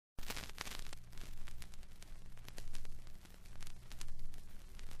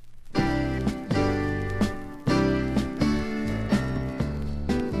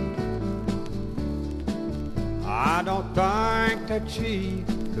that she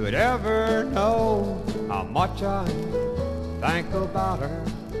could ever know how much I think about her.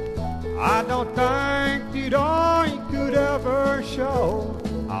 I don't think that I could ever show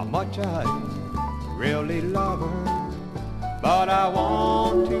how much I really love her. But I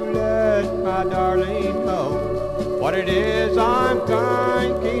want to let my darling know what it is I'm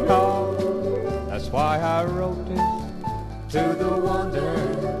thinking of. That's why I wrote this to the wonder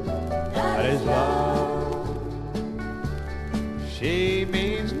that is love. She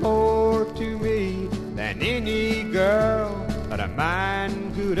means more to me than any girl that a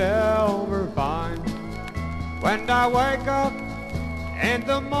man could ever find. When I wake up in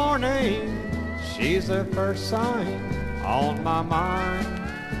the morning, she's the first sign on my mind.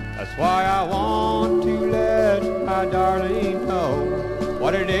 That's why I want to let my darling know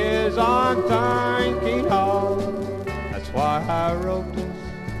what it is I'm thinking of. That's why I wrote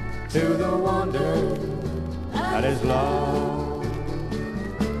this to the wonder that is love.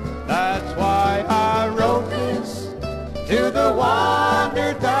 That's why I wrote this to the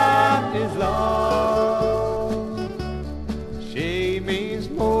wonder that is love. She means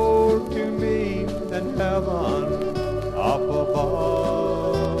more to me than heaven up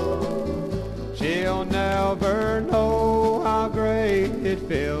above. She'll never know how great it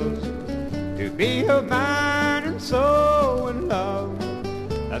feels to be a man and so in love.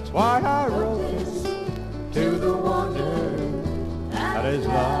 That's why I wrote this to the wonder that is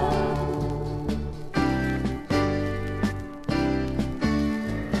love.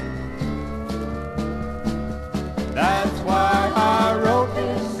 That's why I wrote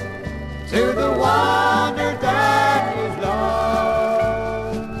this to the wonder that is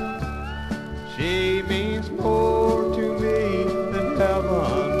love. She means more to me than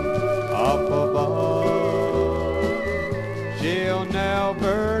heaven up above. She'll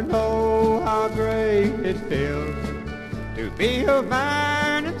never know how great it feels to be a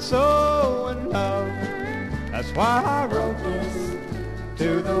man and so in love. That's why I wrote this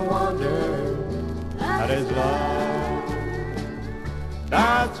to the wonder that is love.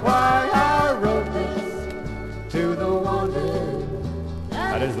 That's why I wrote this to the wonder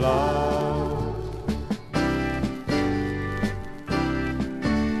that is love.